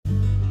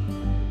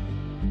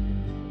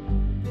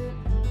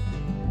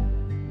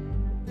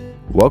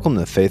Welcome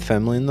to Faith,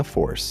 Family, and the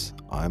Force.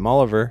 I'm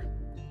Oliver.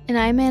 And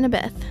I'm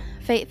Annabeth.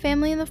 Faith,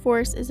 Family, and the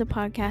Force is a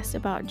podcast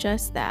about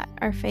just that,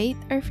 our faith,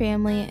 our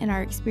family, and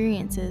our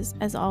experiences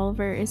as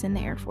Oliver is in the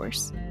Air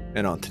Force.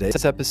 And on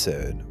today's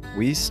episode,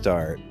 we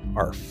start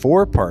our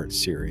 4-part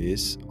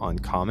series on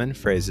common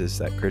phrases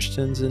that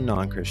Christians and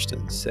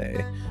non-Christians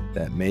say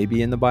that may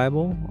be in the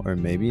Bible or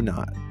maybe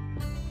not.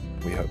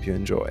 We hope you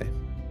enjoy.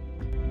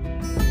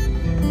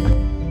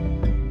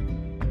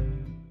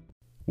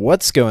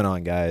 What's going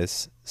on,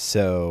 guys?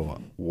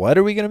 So, what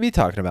are we going to be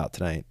talking about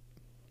tonight?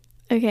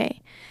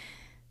 Okay,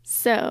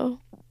 so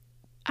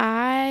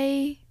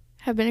I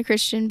have been a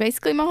Christian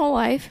basically my whole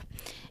life,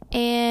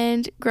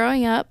 and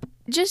growing up,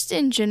 just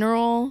in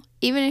general,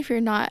 even if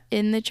you're not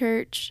in the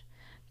church,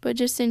 but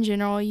just in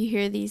general, you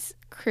hear these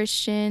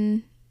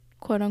Christian,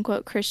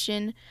 quote-unquote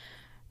Christian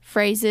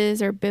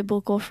phrases or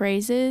biblical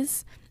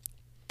phrases,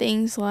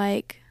 things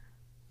like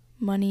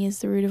money is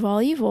the root of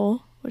all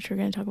evil, which we're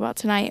going to talk about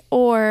tonight,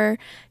 or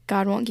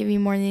God won't give you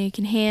more than you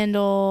can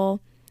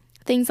handle,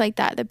 things like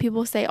that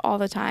people say all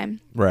the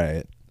time.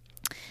 Right.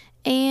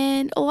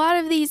 And a lot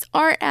of these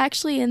aren't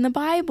actually in the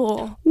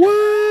Bible.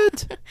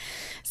 What?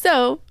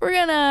 So we're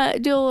going to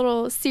do a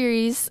little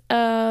series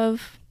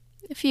of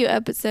a few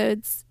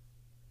episodes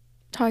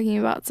talking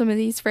about some of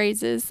these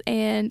phrases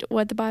and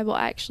what the Bible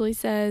actually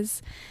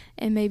says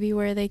and maybe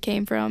where they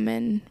came from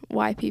and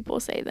why people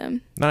say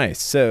them.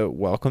 Nice. So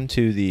welcome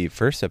to the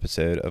first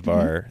episode of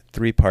our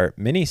 3-part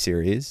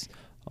mini-series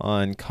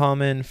on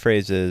common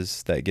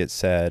phrases that get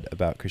said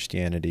about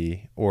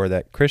Christianity, or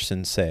that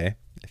Christians say,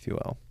 if you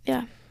will.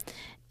 Yeah.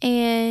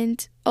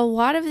 And a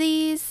lot of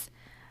these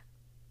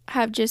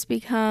have just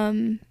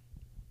become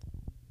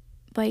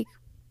like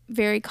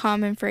very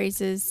common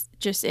phrases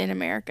just in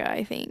America,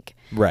 I think.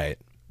 Right.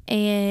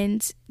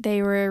 And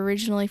they were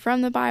originally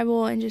from the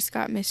Bible and just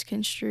got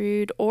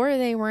misconstrued, or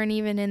they weren't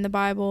even in the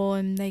Bible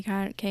and they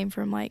kind of came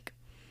from like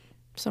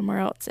somewhere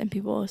else and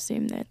people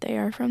assume that they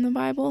are from the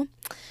Bible.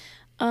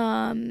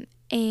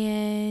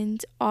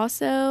 And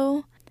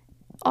also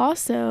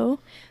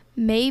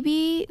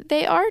maybe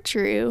they are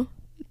true.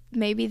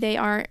 Maybe they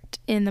aren't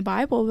in the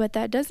Bible, but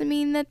that doesn't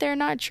mean that they're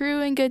not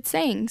true and good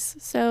sayings.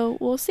 So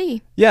we'll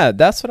see. Yeah,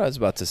 that's what I was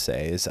about to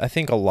say, is I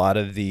think a lot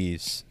of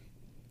these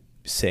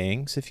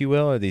sayings, if you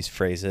will, or these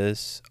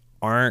phrases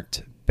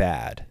aren't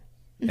bad.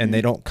 And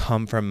they don't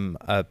come from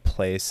a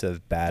place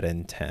of bad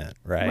intent,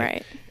 right?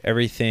 Right.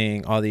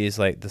 Everything, all these,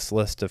 like this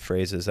list of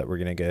phrases that we're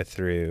going to go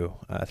through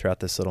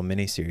throughout this little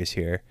mini series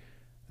here,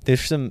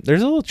 there's a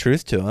little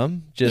truth to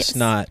them, just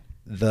not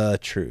the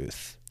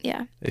truth.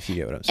 Yeah. If you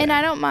get what I'm saying. And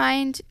I don't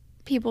mind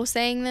people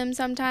saying them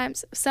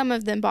sometimes. Some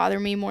of them bother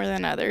me more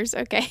than others,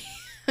 okay?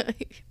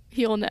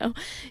 You'll know.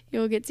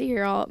 You'll get to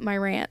hear all my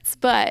rants.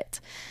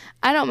 But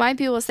I don't mind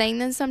people saying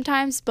them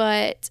sometimes,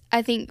 but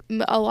I think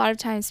a lot of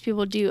times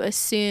people do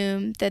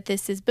assume that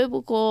this is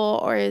biblical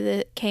or that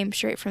it came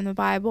straight from the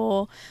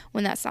Bible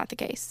when that's not the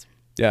case.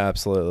 Yeah,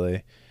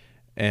 absolutely.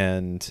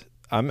 And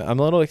I'm a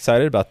little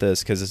excited about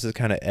this because this is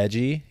kind of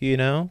edgy, you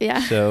know?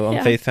 Yeah. So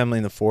on Faith, Family,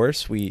 and the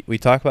Force, we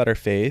talk about our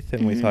faith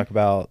and we talk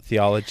about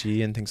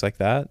theology and things like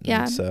that.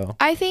 Yeah. And so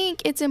I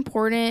think it's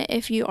important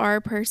if you are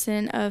a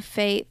person of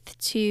faith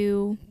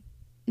to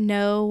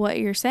know what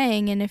you're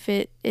saying and if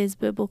it is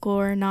biblical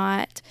or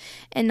not,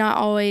 and not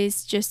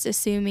always just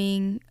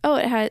assuming, oh,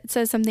 it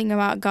says something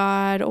about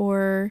God,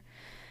 or,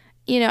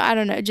 I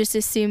don't know, just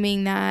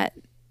assuming that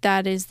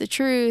that is the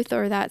truth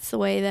or that's the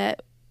way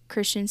that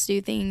Christians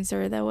do things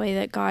or the way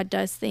that God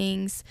does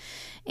things,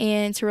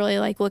 and to really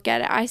look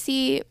at it. I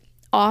see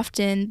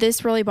often,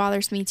 this really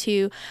bothers me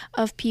too,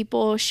 of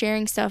people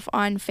sharing stuff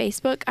on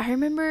Facebook. I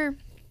remember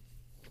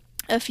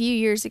a few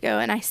years ago,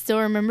 and I still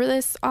remember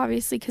this,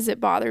 obviously, because it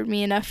bothered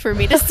me enough for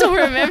me to still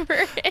remember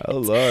it. Oh,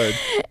 Lord.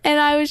 And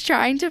I was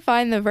trying to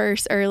find the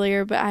verse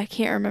earlier, but I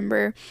can't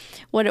remember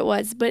what it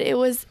was. But it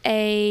was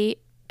a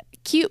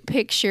cute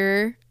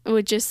picture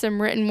with just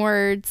some written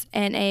words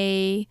and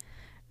a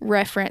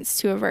reference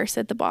to a verse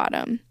at the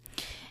bottom.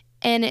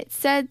 And it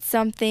said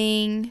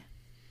something,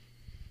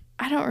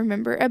 I don't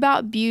remember,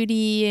 about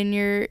beauty and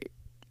you're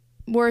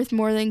worth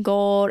more than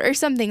gold or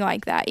something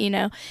like that,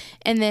 and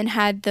then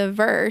had the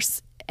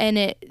verse, and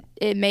it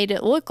made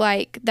it look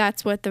like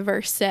that's what the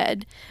verse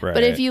said. Right.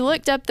 But if you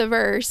looked up the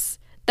verse,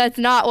 that's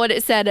not what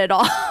it said at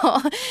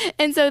all.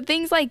 And so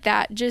things like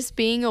that, just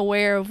being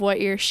aware of what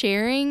you're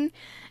sharing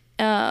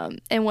and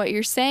what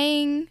you're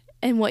saying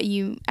and what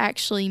you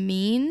actually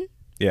mean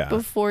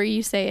before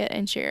you say it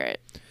and share it.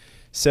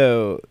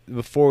 So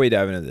before we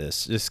dive into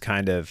this, just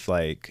kind of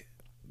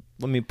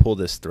let me pull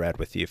this thread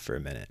with you for a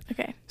minute.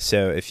 Okay.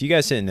 So if you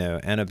guys didn't know,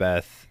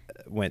 Annabeth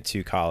went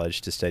to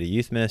college to study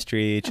youth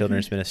ministry,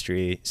 children's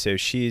ministry. So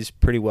she's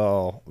pretty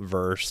well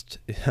versed,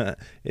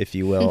 if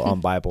you will,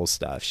 on Bible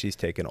stuff. She's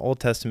taken Old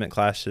Testament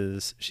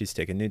classes. She's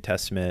taken New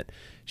Testament.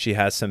 She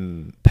has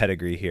some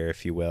pedigree here,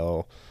 if you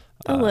will,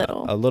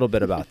 a little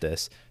bit about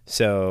this.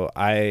 So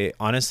I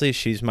honestly,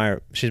 she's my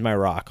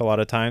rock a lot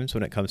of times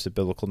when it comes to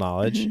biblical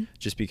knowledge,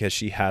 just because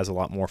she has a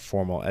lot more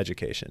formal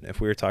education.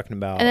 If we were talking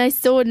about, and I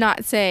still would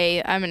not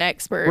say I'm an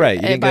expert, right?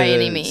 You didn't by go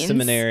to any means.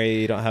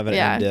 Seminary, you don't have an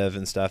MDiv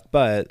and stuff,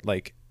 but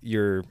like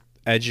you're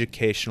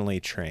educationally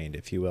trained,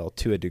 if you will,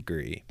 to a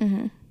degree.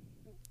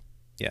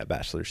 Yeah,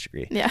 bachelor's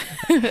degree. Yeah.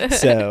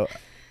 So,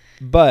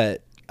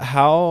 but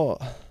how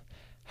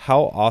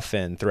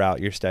often throughout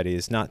your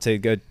studies, not to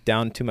go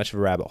down too much of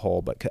a rabbit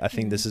hole, but I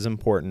think this is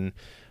important,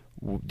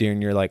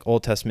 during your like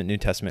Old Testament, New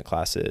Testament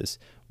classes,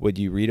 would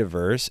you read a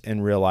verse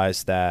and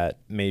realize that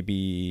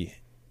maybe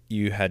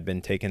you had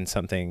been taking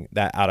something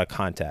that out of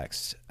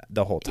context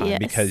the whole time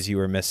because you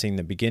were missing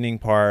the beginning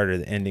part or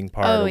the ending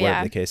part or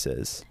whatever the case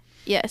is?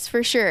 Yes,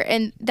 for sure.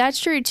 And that's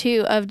true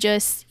too, of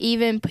just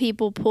even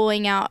people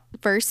pulling out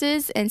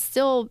verses and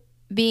still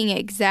being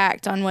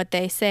exact on what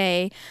they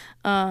say.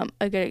 A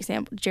good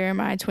example,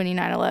 Jeremiah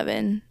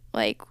 29:11.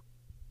 Like,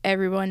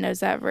 everyone knows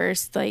that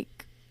verse.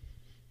 Like,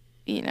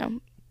 you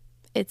know,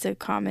 it's a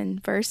common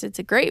verse. It's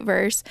a great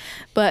verse,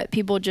 but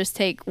people just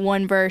take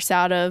one verse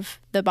out of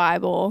the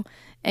Bible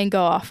and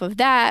go off of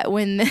that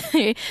when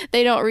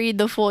they don't read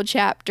the full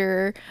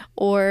chapter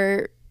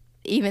or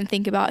even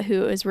think about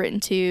who it was written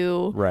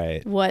to,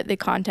 right? What the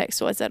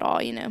context was at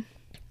all,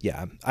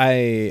 Yeah,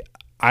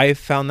 I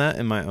found that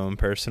in my own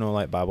personal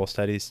like Bible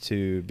studies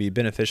to be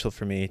beneficial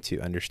for me to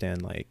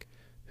understand like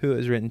who it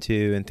was written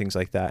to and things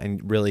like that,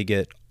 and really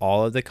get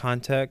all of the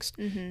context.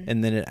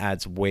 And then it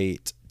adds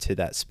weight to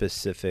that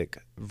specific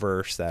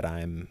verse that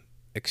I'm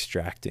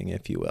extracting,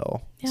 if you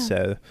will.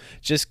 So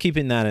just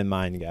keeping that in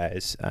mind,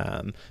 guys.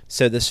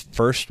 So this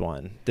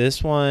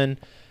one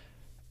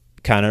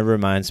kind of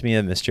reminds me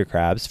of Mr.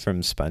 Krabs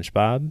from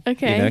SpongeBob.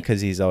 Okay.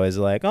 Because he's always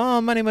like,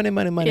 oh, money, money,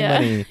 money, money,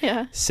 money.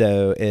 Yeah.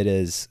 So it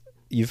is,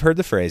 you've heard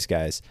the phrase,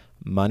 guys,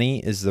 money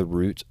is the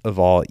root of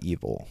all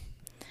evil.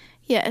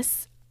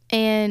 Yes.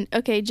 And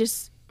okay,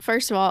 just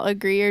first of all,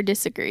 agree or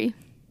disagree?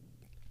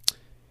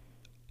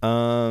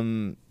 I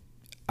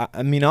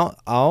mean,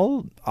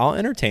 I'll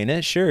entertain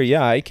it. Sure.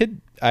 Yeah, I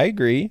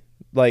agree.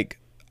 Like,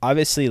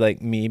 obviously, like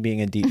me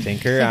being a deep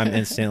thinker, I'm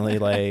instantly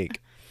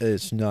like,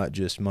 it's not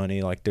just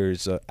money. Like,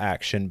 there's a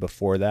action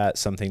before that,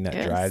 something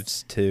that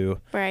drives to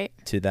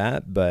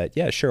that. But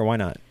yeah, sure. Why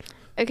not?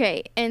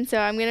 Okay. And so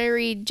I'm going to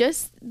read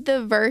just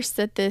the verse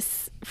that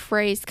this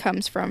phrase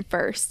comes from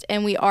first.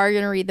 And we are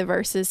going to read the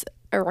verses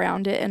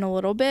around it in a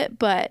little bit,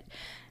 but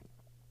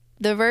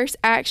the verse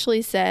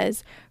actually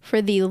says,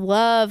 for the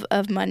love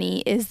of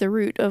money is the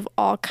root of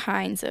all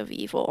kinds of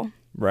evil.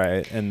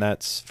 Right. And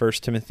that's 1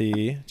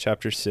 Timothy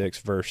chapter 6,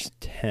 verse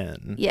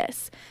 10.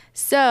 Yes.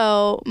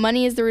 So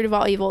money is the root of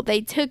all evil.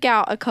 They took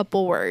out a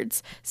couple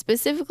words.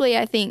 Specifically,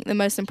 I think the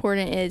most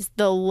important is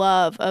the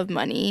love of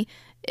money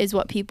is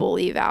what people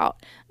leave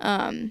out.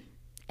 And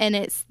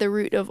it's the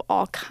root of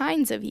all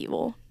kinds of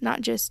evil, not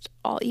just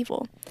all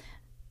evil.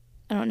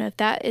 I don't know if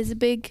that is a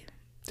big...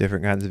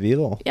 Different kinds of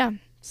evil. Yeah.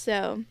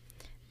 So,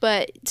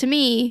 but to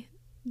me,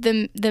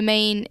 the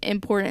main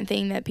important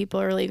thing that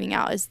people are leaving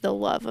out is the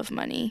love of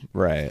money.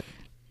 Right.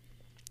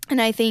 And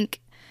I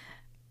think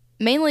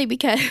mainly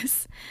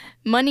because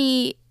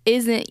money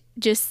isn't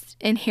just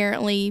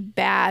inherently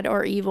bad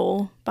or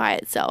evil by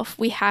itself.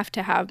 We have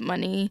to have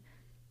money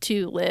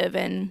to live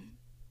and,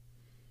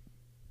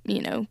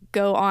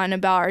 go on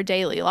about our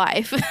daily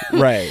life.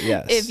 Right,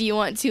 yes. If you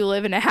want to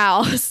live in a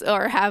house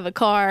or have a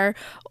car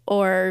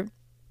or,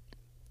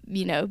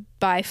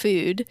 buy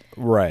food.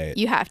 Right.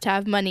 You have to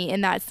have money,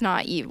 and that's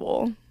not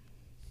evil.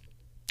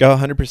 Oh,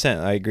 100%.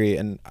 I agree.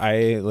 And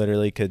I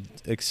literally could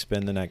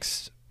spend the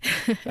next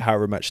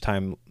however much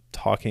time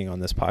talking on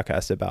this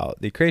podcast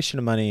about the creation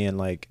of money and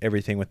like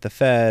everything with the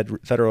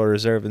Federal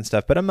Reserve and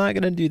stuff, but I'm not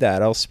going to do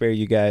that. I'll spare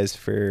you guys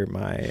for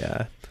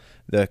my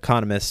the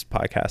Economist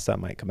podcast I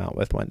might come out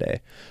with one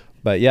day.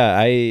 But yeah,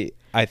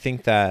 I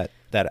think that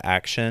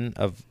action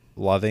of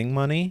loving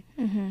money,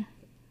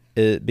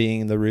 it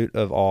being the root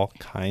of all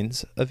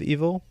kinds of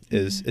evil,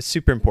 is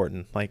super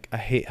important. Like, I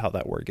hate how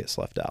that word gets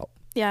left out.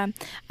 Yeah.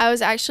 I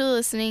was actually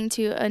listening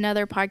to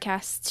another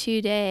podcast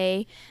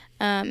today,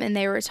 and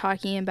they were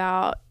talking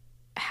about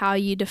how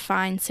you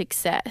define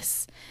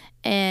success.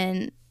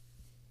 And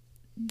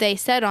they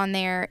said on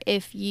there,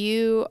 if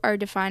you are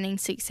defining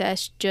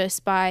success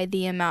just by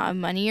the amount of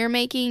money you're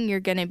making,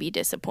 you're going to be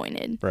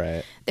disappointed.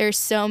 Right. There's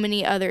so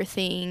many other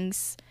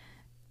things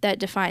that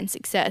define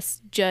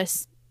success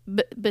just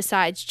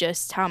besides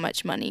just how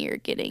much money you're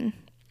getting.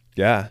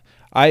 Yeah.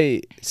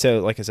 So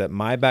like I said,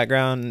 my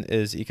background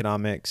is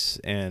economics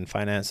and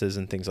finances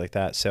and things like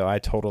that. So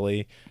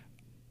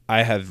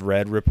I have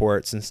read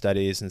reports and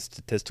studies and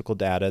statistical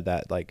data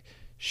that like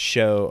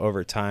show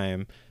over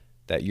time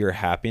that your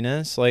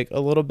happiness, like a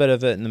little bit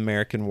of it in the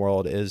American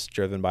world, is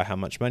driven by how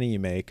much money you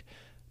make.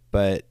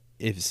 But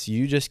if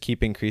you just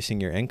keep increasing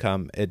your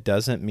income, it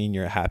doesn't mean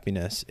your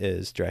happiness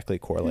is directly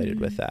correlated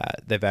with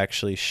that. They've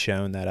actually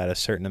shown that at a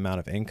certain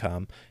amount of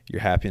income,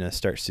 your happiness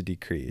starts to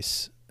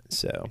decrease.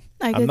 So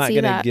I I'm could not see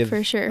going to that give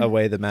for sure.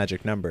 away the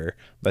magic number,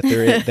 but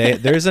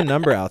there's a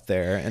number out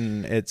there,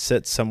 and it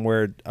sits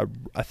somewhere.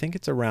 I think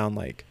it's around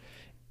like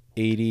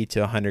 80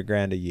 to 100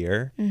 grand a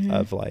year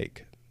of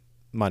like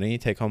money,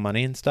 take home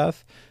money and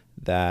stuff,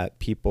 that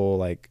people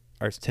like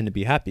tend to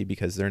be happy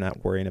because they're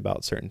not worrying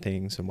about certain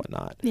things and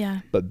whatnot. Yeah.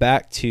 But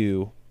back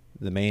to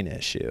the main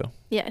issue.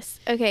 Yes.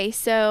 Okay.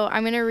 So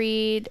I'm going to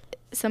read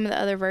some of the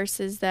other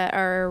verses that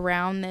are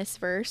around this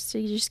verse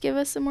to just give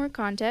us some more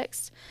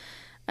context.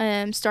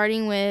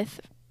 Starting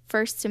with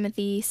 1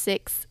 Timothy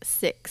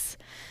 6:6. It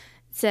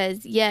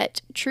says,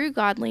 "Yet true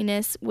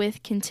godliness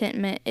with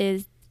contentment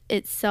is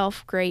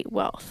itself great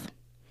wealth.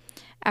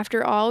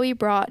 After all, we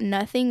brought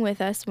nothing with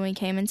us when we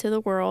came into the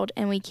world,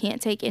 and we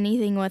can't take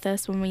anything with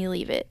us when we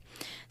leave it.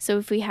 So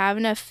if we have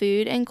enough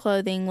food and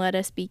clothing, let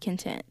us be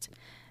content.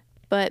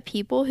 But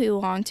people who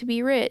long to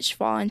be rich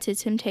fall into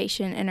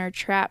temptation and are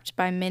trapped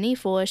by many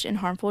foolish and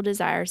harmful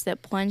desires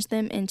that plunge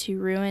them into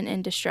ruin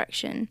and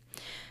destruction.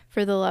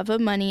 For the love of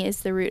money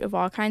is the root of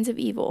all kinds of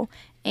evil,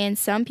 and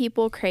some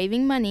people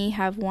craving money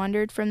have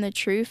wandered from the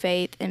true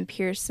faith and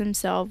pierced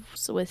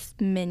themselves with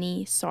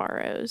many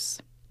sorrows."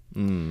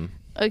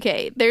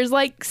 Okay, there's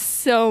like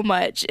so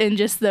much in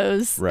just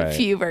those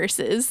few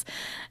verses.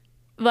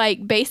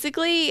 Like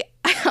basically,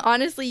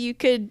 honestly, you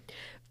could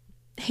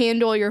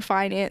handle your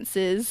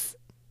finances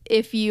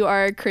if you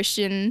are a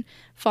Christian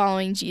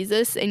following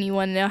Jesus and you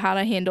want to know how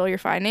to handle your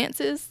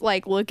finances.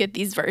 Like, look at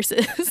these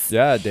verses.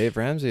 Yeah, Dave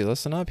Ramsey,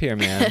 listen up here,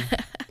 man.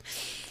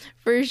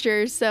 For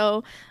sure.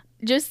 So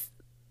just,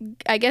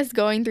 I guess,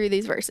 going through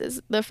these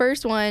verses. The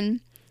first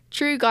one,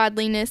 true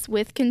godliness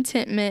with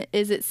contentment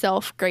is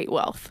itself great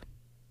wealth.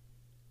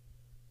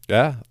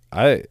 Yeah,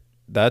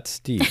 that's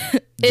deep.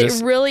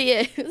 It really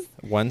is.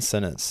 One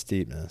sentence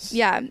steepness.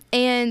 Yeah,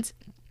 and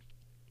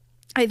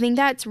I think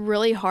that's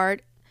really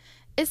hard,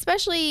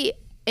 especially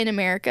in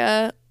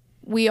America.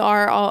 We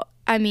are all,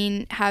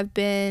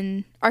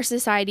 our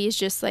society is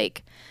just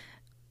like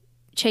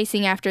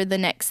chasing after the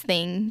next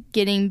thing,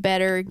 getting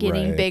better,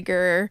 getting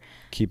bigger.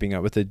 Keeping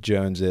up with the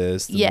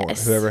Joneses.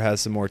 Whoever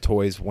has some more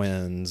toys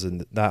wins,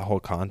 and that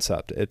whole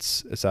concept.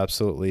 It's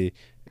absolutely,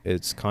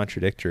 it's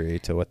contradictory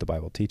to what the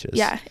Bible teaches.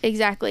 Yeah,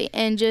 exactly.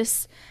 And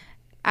just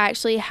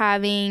actually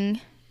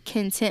having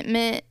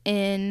contentment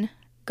in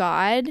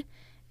God,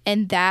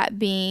 and that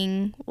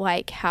being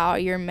like how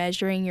you're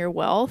measuring your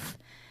wealth,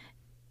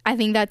 I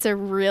think that's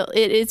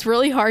it's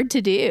really hard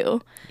to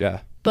do.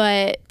 Yeah.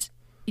 But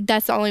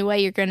that's the only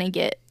way you're going to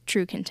get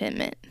true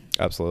contentment.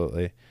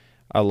 Absolutely.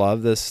 I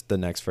love the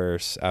next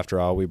verse. After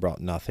all, we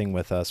brought nothing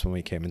with us when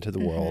we came into the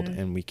world,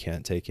 and we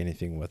can't take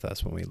anything with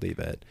us when we leave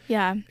it.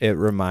 Yeah. It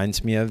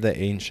reminds me of the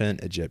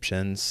ancient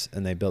Egyptians,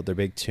 and they built their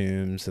big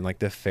tombs, and like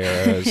the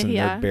pharaohs, and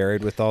they're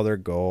buried with all their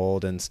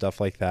gold and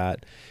stuff like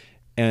that.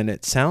 And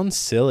it sounds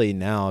silly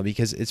now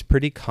because it's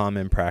pretty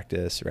common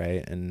practice,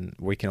 right? And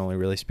we can only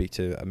really speak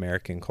to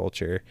American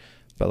culture.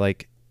 But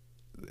like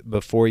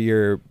before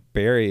you're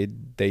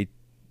buried,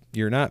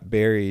 you're not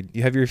buried.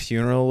 You have your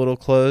funeral little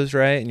clothes,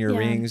 right? And your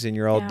rings, and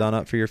you're all done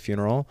up for your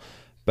funeral.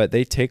 But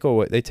they take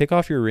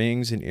off your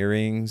rings and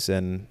earrings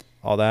and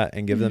all that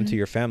and give them to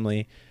your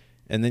family.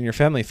 And then your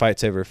family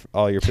fights over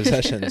all your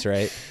possessions,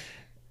 right?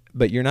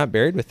 But you're not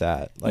buried with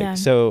that.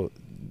 So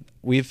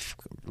we've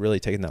really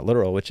taken that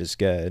literal, which is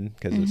good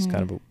because it's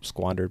kind of a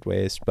squandered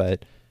waste.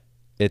 But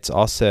it's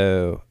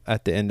also,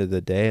 at the end of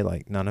the day,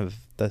 like none of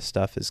the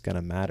stuff is going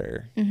to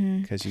matter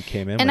because you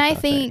came in with I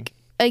nothing. think,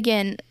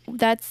 again,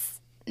 that's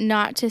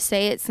not to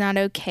say it's not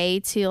okay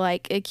to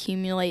like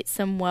accumulate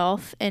some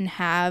wealth and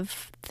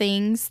have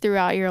things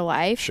throughout your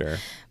life. Sure.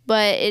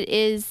 But it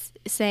is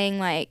saying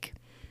like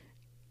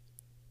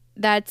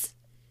that's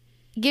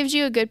gives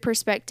you a good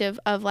perspective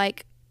of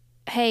like,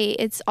 hey,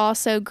 it's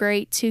also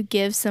great to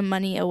give some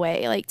money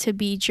away, like to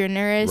be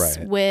generous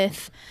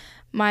with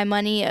my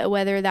money,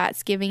 whether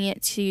that's giving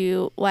it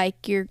to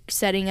like you're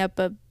setting up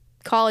a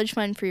college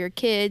fund for your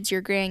kids,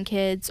 your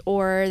grandkids,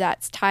 or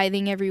that's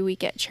tithing every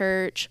week at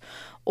church,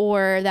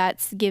 or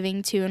that's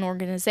giving to an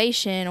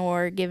organization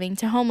or giving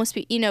to homeless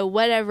people,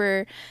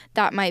 whatever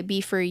that might be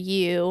for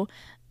you,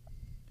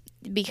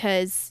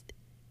 because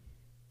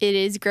it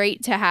is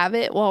great to have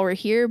it while we're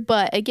here.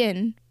 But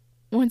again,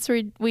 once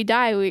we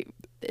die,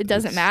 it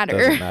doesn't matter.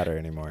 It doesn't matter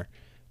anymore.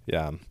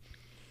 Yeah.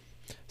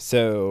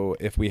 So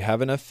if we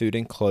have enough food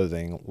and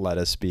clothing, let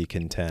us be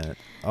content.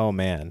 Oh,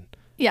 man.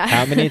 Yeah.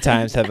 How many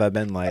times have I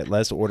been like,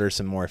 let's order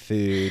some more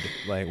food.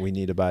 Like, we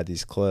need to buy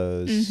these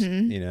clothes.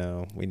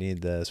 We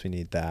need this. We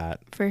need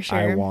that. For sure.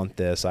 I want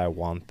this. I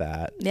want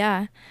that.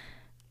 Yeah,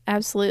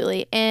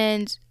 absolutely.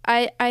 And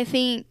I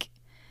think,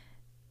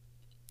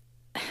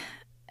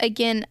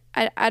 again,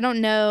 I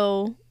don't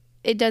know.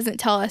 It doesn't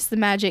tell us the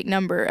magic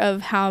number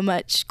of how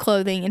much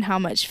clothing and how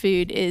much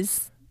food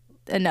is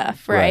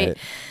enough, right?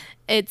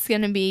 It's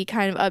going to be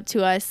kind of up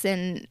to us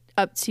and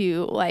up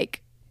to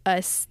like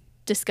us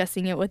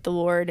discussing it with the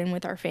Lord and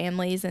with our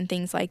families and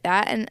things like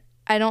that. And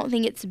I don't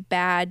think it's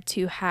bad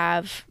to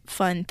have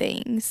fun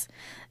things.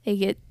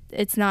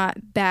 It's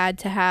not bad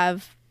to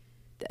have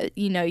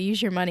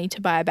use your money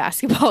to buy a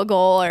basketball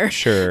goal or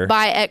Sure.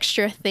 buy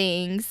extra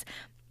things.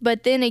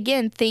 But then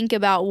again, think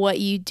about what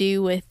you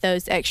do with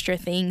those extra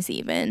things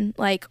even.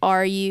 Like,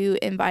 are you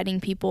inviting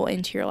people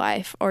into your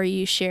life? Are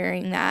you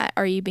sharing that?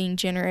 Are you being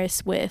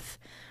generous with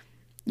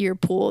your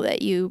pool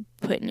that you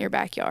put in your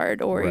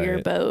backyard or your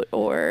Right. boat?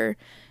 Or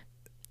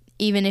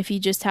even if you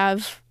just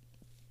have,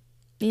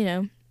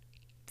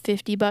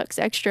 $50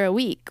 extra a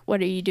week, what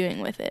are you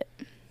doing with it?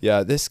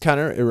 Yeah,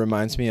 it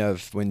reminds me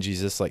of when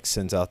Jesus like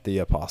sends out the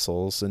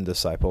apostles and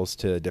disciples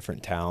to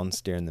different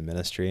towns during the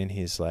ministry, and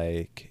he's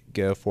like,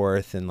 go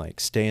forth and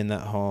like stay in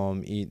that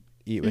home, eat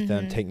with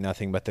them, take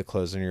nothing but the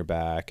clothes on your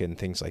back and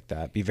things like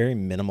that. Be very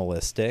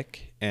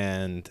minimalistic.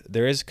 And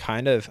there is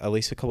kind of, at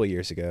least a couple of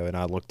years ago, and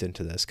I looked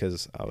into this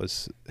because I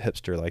was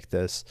hipster like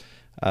this,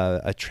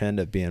 a trend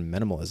of being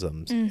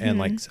minimalism. And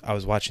like I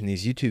was watching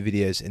these YouTube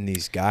videos, and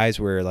these guys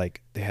were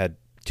like, they had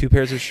 2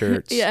 pairs of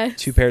shirts, Yes.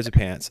 2 pairs of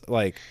pants,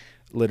 like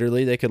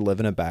literally they could live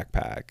in a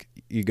backpack.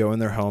 You go in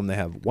their home, they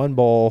have 1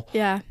 bowl,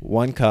 Yeah.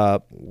 1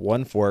 cup,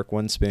 1 fork,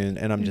 1 spoon.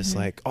 And I'm just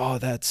like, oh,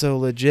 that's so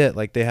legit.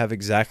 Like they have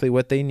exactly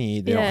what they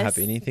need. They don't have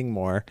Yes. anything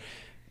more.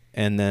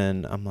 And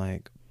then I'm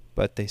like,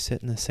 but they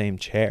sit in the same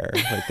chair.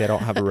 Like they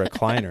don't have a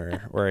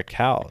recliner or a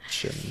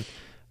couch. And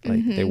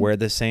like they wear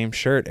the same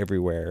shirt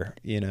everywhere,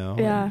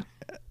 Yeah. And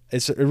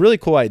it's a really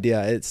cool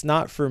idea. It's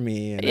not for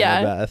me and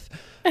Yeah. Beth,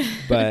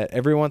 but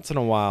every once in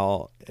a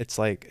while, it's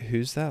like,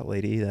 who's that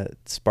lady that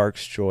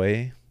sparks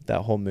joy?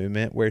 That whole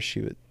movement where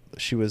she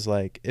was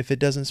like, if it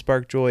doesn't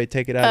spark joy,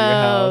 take it out of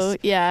your house.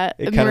 Yeah.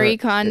 It kinda- Marie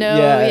Kondo.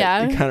 Yeah.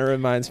 Yeah. It kind of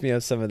reminds me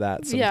of some of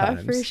that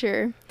sometimes. Yeah, for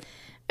sure.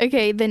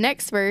 Okay, the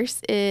next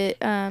verse, it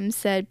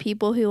said,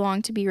 people who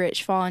long to be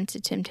rich fall into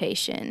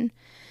temptation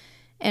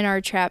and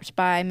are trapped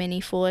by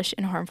many foolish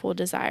and harmful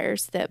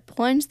desires that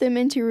plunge them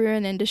into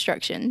ruin and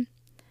destruction.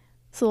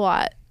 It's a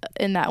lot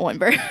in that one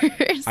verse.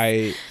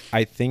 I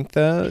think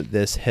though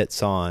this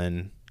hits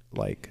on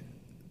like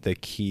the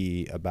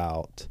key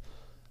about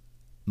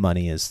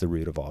money is the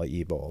root of all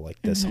evil.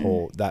 Like this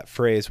whole, that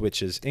phrase,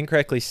 which is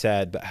incorrectly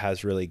said, but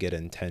has really good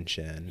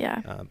intention.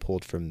 Yeah.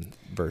 Pulled from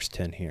verse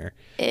 10 here.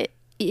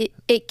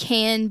 It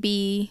can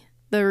be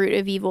the root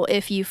of evil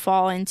if you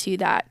fall into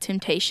that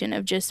temptation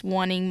of just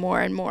wanting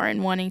more and more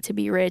and wanting to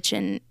be rich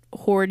and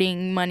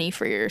hoarding money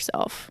for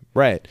yourself.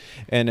 Right.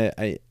 And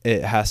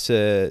it has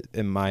to,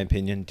 in my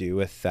opinion, do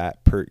with that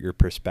your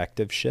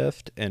perspective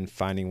shift and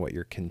finding what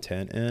you're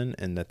content in,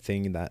 and the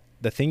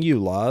thing you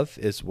love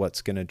is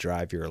what's going to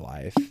drive your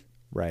life.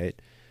 Right.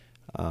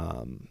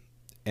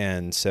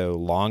 And so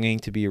longing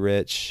to be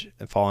rich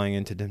and falling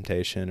into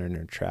temptation and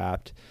you're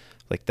trapped,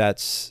 like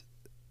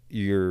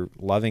you're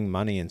loving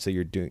money. And so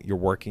you're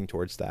working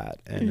towards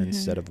that. And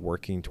instead of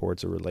working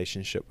towards a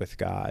relationship with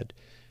God.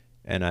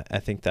 And I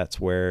think that's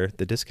where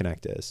the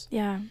disconnect is.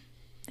 Yeah,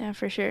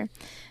 for sure.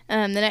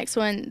 The next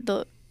one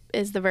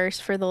is the verse,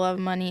 for the love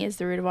of money is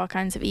the root of all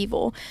kinds of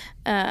evil,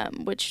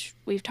 which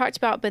we've talked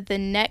about. But the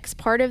next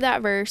part of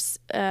that verse,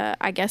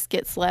 I guess,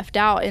 gets left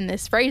out in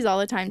this phrase all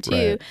the time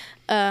too.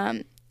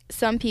 Right.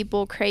 Some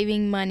people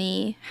craving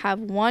money have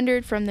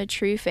wandered from the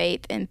true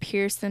faith and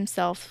pierced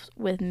themselves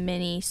with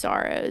many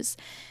sorrows.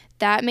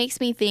 That makes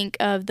me think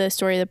of the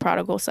story of the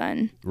prodigal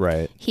son.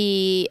 Right.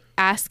 He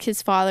asked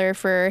his father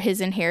for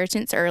his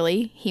inheritance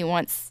early. He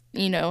wants,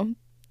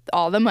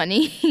 all the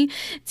money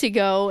to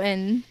go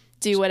and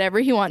do whatever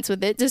he wants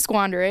with it, to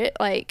squander it.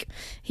 Like,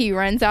 he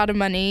runs out of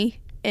money,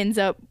 ends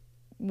up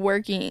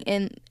working.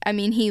 And,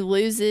 he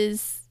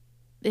loses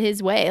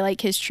his way,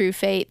 like his true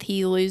faith.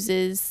 He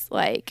loses,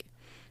 like,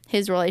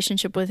 his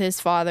relationship with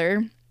his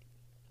father.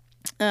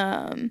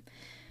 And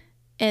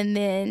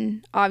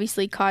then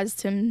obviously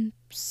caused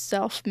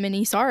himself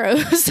many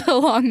sorrows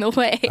along the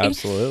way.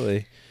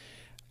 Absolutely.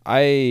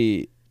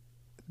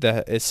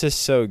 It's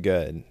just so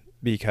good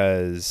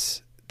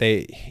because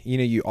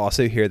you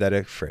also hear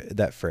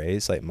that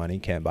phrase, like, money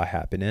can't buy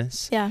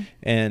happiness. Yeah.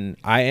 And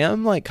I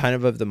am like kind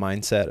of the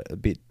mindset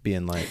of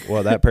being like,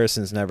 well, that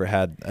person's never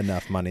had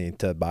enough money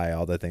to buy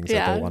all the things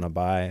that they want to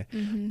buy.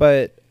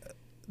 But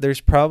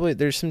there's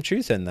some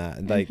truth in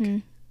that. Like,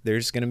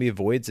 there's going to be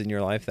voids in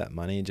your life that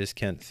money just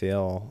can't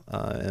fill.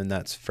 And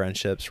that's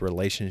friendships,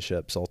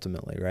 relationships,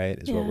 ultimately, right?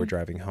 Is what we're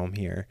driving home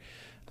here.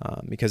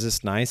 Because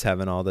it's nice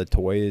having all the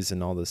toys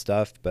and all the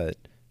stuff, but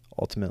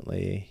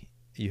ultimately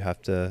you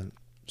have to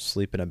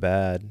sleep in a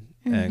bed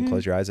and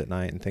close your eyes at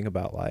night and think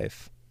about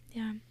life.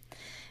 Yeah.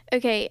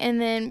 Okay.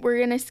 And then we're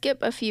going to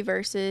skip a few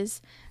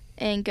verses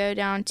and go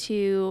down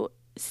to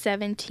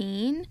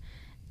 17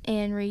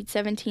 and read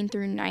 17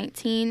 through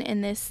 19.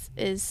 And this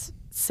is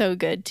so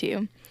good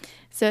too.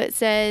 So it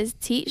says,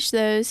 teach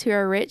those who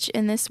are rich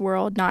in this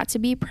world not to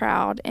be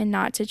proud and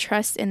not to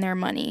trust in their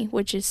money,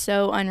 which is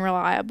so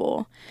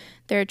unreliable.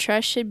 Their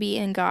trust should be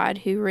in God,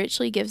 who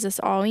richly gives us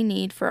all we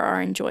need for our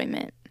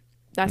enjoyment.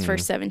 That's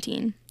verse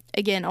 17.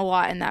 Again, a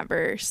lot in that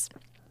verse.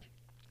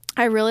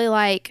 I really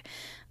like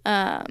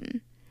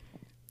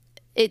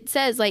it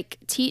says like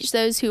teach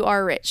those who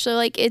are rich. So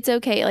like it's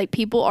okay. Like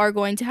people are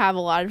going to have a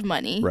lot of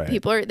money.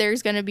 Right.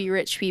 There's going to be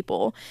rich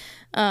people,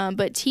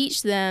 but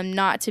teach them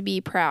not to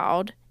be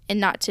proud and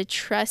not to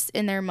trust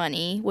in their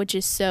money, which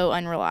is so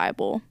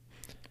unreliable.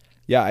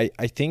 Yeah,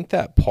 I think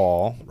that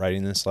Paul,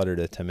 writing this letter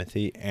to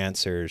Timothy,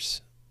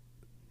 answers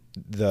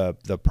the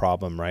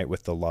problem, right,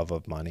 with the love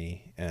of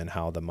money and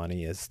how the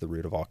money is the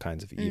root of all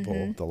kinds of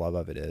evil. The love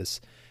of it is.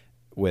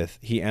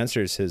 He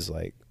answers his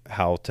like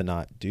how to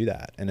not do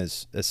that, and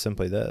is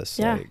simply this: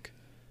 like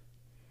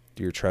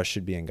your trust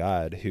should be in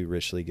God, who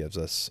richly gives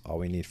us all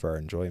we need for our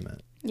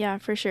enjoyment. Yeah,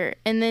 for sure.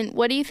 And then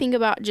what do you think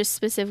about just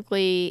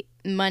specifically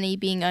money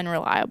being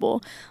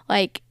unreliable?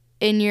 Like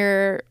in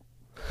your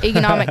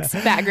economics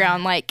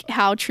background, like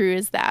how true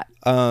is that?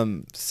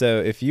 So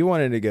if you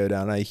wanted to go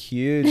down a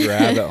huge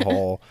rabbit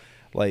hole,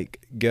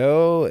 like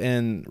go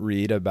and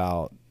read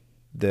about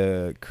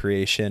the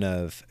creation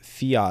of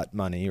fiat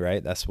money,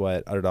 right? That's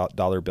what our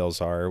dollar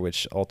bills are,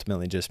 which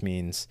ultimately just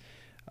means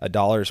a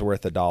dollar's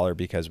worth a dollar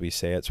because we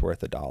say it's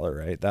worth a dollar,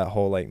 right? That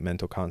whole like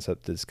mental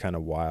concept is kind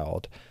of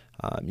wild.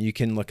 You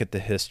can look at the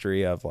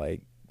history of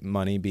like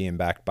money being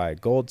backed by a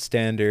gold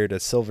standard, a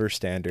silver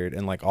standard,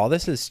 and like all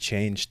this has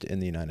changed in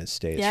the United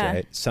States,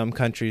 right? Some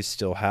countries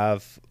still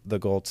have the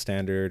gold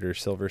standard or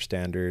silver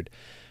standard.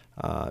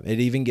 It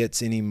even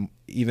gets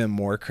even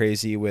more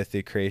crazy with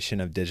the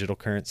creation of digital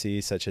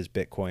currencies such as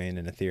Bitcoin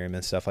and Ethereum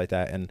and stuff like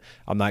that. And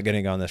I'm not going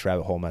to go on this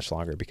rabbit hole much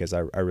longer because I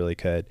really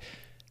could.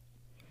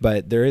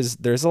 But there's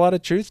a lot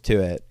of truth to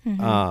it.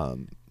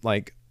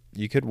 Like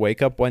you could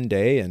wake up one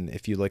day, and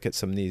if you look at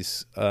some of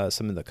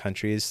the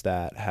countries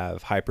that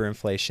have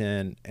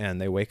hyperinflation, and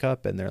they wake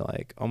up and they're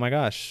like, oh my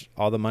gosh,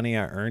 all the money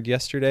I earned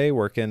yesterday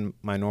working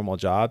my normal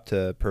job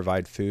to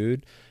provide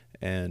food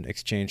and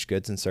exchange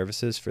goods and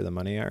services for the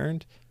money I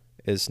earned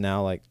is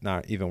now like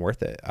not even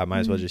worth it. I might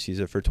as well just use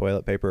it for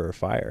toilet paper or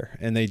fire.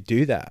 And they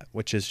do that,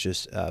 which is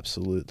just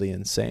absolutely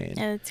insane.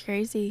 Yeah, it's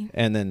crazy.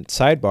 And then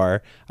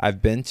sidebar,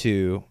 I've been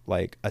to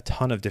like a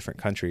ton of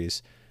different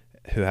countries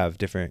who have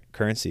different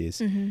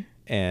currencies.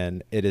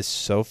 And it is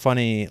so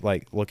funny,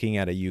 like looking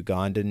at a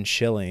Ugandan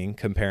shilling,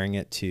 comparing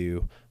it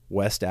to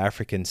West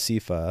African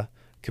CFA,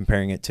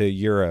 comparing it to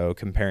euro,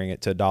 comparing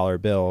it to a dollar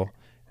bill.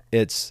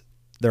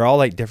 They're all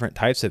like different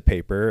types of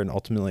paper, and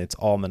ultimately it's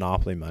all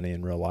monopoly money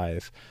in real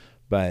life.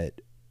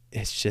 But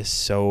it's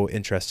just so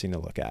interesting to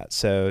look at.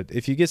 So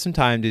if you get some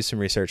time, do some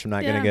research. I'm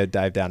not going to go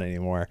dive down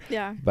anymore.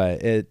 Yeah.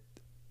 But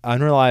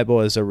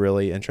unreliable is a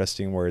really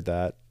interesting word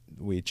that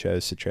we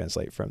chose to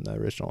translate from the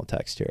original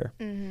text here.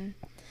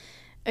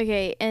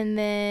 Okay, and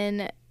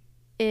then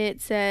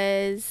it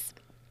says,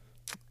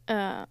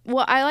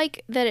 well, I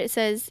like that it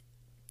says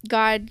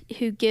God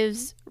who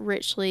gives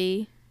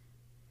richly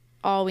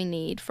all we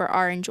need for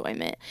our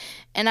enjoyment.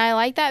 And I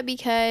like that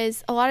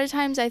because a lot of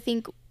times I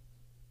think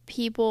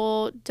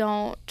people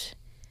don't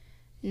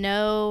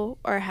know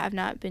or have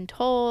not been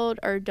told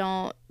or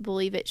don't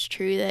believe it's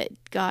true that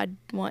God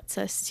wants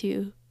us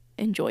to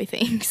enjoy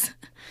things.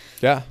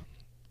 Yeah,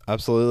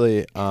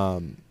 absolutely.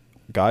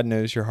 God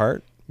knows your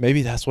heart.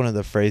 Maybe that's one of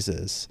the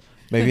phrases.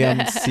 Maybe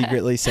I'm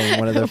secretly saying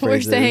one of the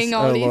phrases. We're saying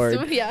all these,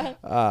 Lord. Yeah.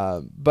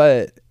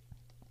 But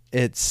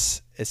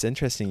it's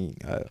interesting.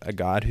 A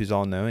God who's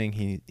all knowing,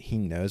 he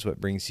knows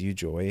what brings you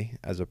joy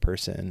as a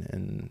person,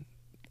 and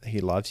he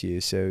loves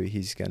you. So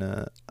he's going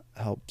to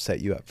help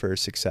set you up for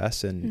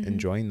success and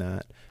enjoying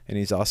that. And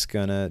he's also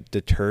going to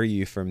deter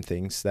you from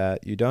things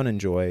that you don't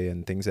enjoy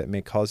and things that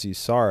may cause you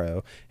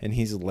sorrow. And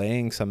he's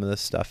laying some of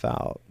this stuff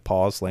out.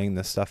 Paul's laying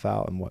this stuff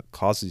out and what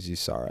causes you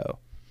sorrow.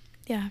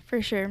 Yeah,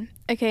 for sure.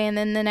 Okay, and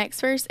then the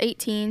next verse,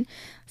 18,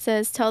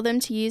 says, tell them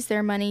to use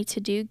their money to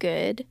do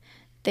good.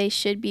 They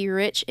should be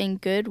rich in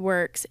good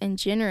works and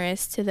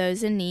generous to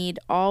those in need,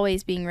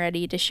 always being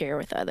ready to share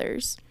with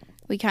others.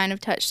 We kind of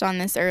touched on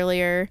this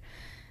earlier,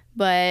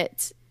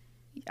 but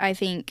I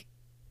think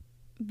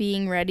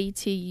being ready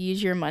to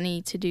use your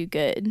money to do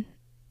good,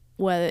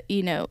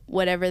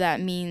 whatever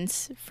that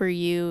means for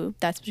you,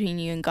 that's between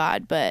you and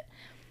God, but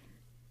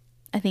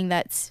I think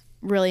that's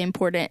really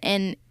important.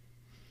 And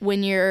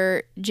when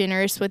you're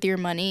generous with your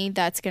money,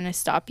 that's going to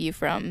stop you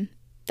from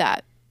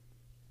that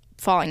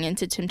falling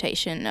into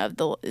temptation of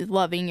the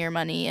loving your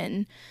money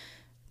and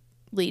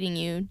leading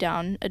you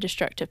down a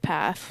destructive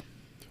path.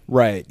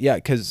 Right. Yeah.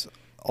 Because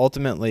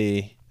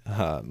ultimately,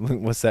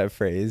 what's that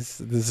phrase?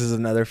 This is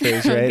another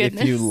phrase, right?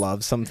 If you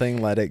love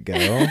something, let it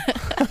go.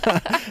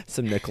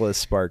 Some Nicholas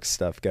Sparks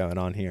stuff going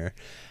on here.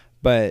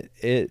 But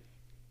it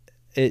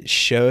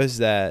shows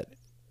that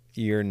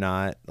you're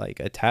not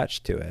like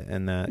attached to it,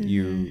 and that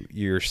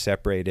you're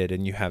separated,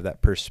 and you have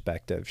that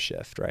perspective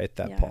shift, right?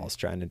 That Paul's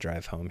trying to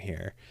drive home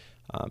here.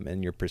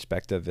 And your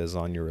perspective is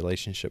on your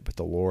relationship with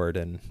the Lord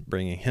and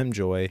bringing him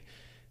joy,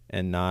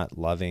 and not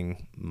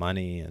loving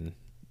money and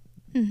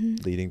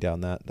leading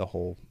down the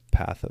whole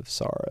path of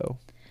sorrow.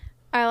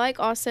 I like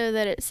also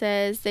that it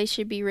says they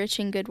should be rich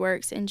in good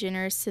works and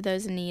generous to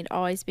those in need,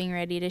 always being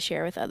ready to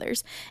share with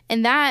others.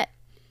 And that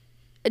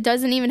it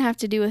doesn't even have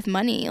to do with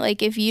money.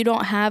 Like, if you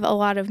don't have a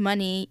lot of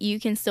money, you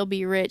can still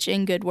be rich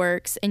in good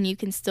works, and you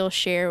can still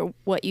share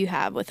what you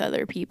have with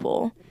other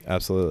people.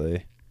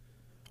 Absolutely.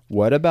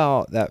 What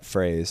about that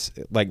phrase?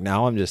 Like,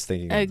 now I'm just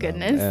thinking Oh,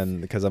 goodness.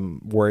 and because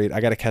I'm worried, I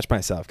got to catch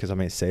myself because I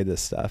may say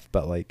this stuff,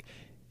 but like,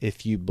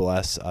 if you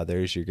bless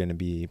others, you're going to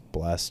be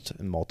blessed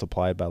and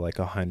multiplied by like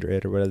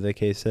 100 or whatever the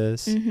case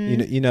is.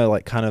 You know,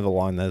 like kind of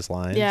along those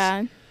lines.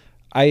 Yeah.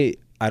 I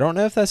don't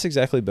know if that's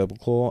exactly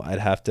biblical. I'd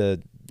have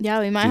to. Yeah,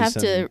 we might have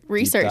to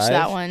research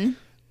that one.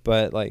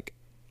 But like,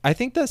 I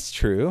think that's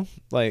true.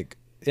 Like,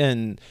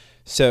 and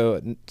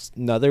so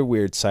another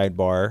weird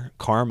sidebar,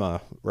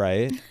 karma,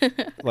 right?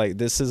 Like,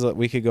 this is,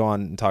 we could go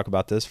on and talk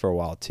about this for a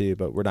while too,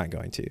 but we're not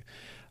going to.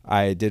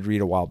 I did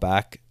read a while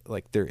back,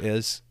 like, there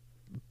is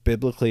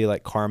biblically,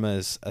 like, karma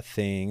is a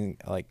thing.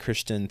 Like,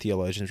 Christian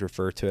theologians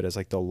refer to it as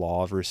like the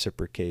law of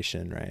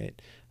reciprocation,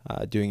 right?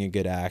 Doing a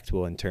good act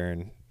will in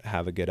turn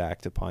have a good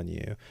act upon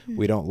you.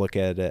 We don't look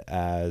at it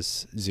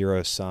as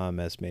zero sum,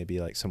 as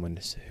maybe like someone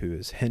who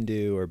is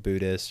Hindu or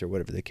Buddhist or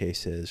whatever the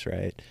case is,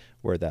 right?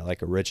 Where that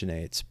like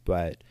originates.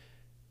 But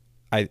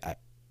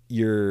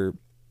there's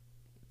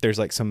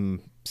like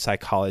some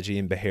psychology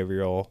and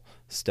behavioral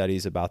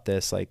studies about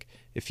this. Like,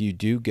 if you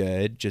do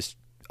good, just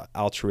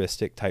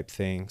altruistic type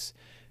things,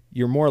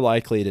 you're more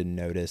likely to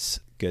notice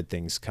good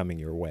things coming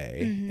your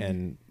way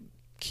and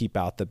keep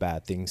out the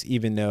bad things,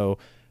 even though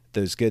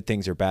those good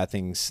things or bad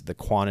things, the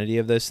quantity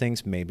of those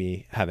things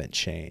maybe haven't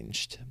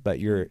changed, but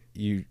your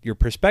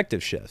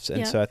perspective shifts.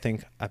 And so I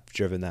think I've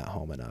driven that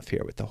home enough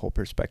here with the whole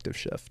perspective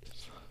shift.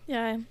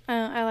 Yeah,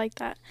 I like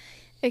that.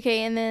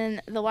 Okay, and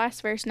then the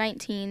last verse,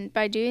 19,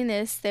 by doing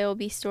this, they will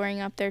be storing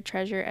up their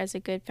treasure as a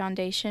good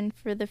foundation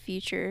for the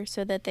future,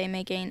 so that they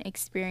may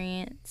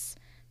experience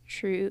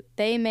true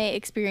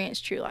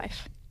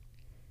life.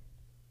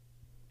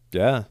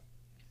 Yeah.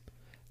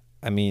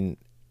 I mean,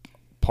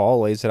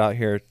 Paul lays it out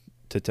here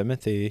to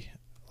Timothy,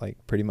 like,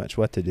 pretty much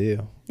what to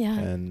do. Yeah.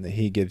 And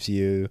he gives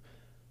you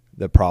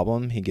the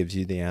problem, he gives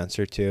you the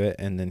answer to it,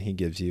 and then he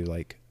gives you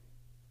like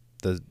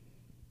the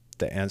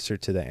answer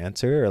to the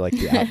answer, or like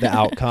the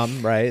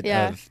outcome, right?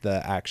 Of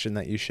the action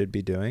that you should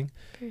be doing.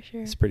 For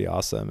sure. It's pretty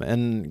awesome.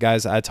 And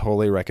guys, I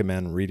totally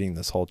recommend reading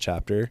this whole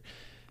chapter.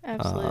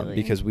 Absolutely.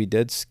 Because we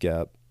did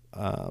skip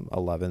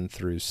 11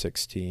 through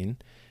 16,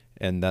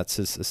 and that's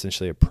just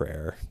essentially a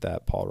prayer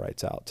that Paul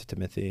writes out to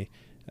Timothy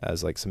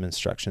as like some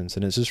instructions,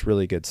 and it's just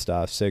really good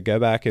stuff. So go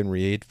back and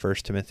read 1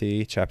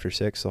 Timothy chapter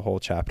 6, the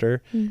whole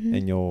chapter,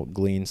 and you'll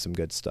glean some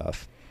good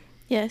stuff.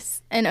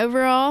 Yes. And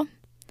overall,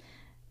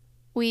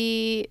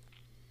 we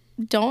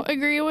don't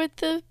agree with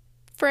the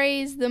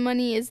phrase, the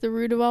money is the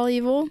root of all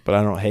evil. But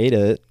I don't hate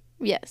it.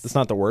 Yes. It's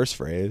not the worst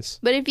phrase.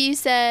 But if you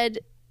said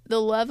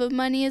the love of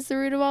money is the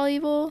root of all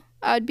evil,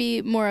 I'd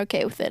be more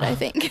okay with it, I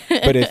think.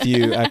 But if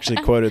you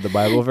actually quoted the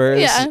Bible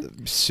verse,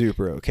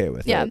 super okay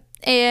with it. Yeah.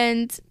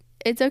 And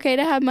it's okay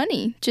to have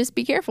money. Just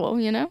be careful,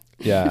 you know?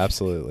 Yeah,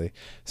 absolutely.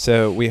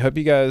 So we hope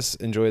you guys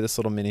enjoy this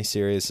little mini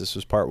series. This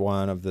was part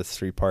 1 of the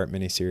 3-part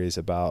mini series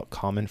about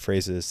common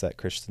phrases that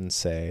Christians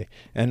say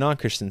and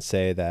non-Christians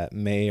say that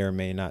may or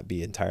may not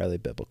be entirely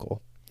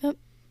biblical.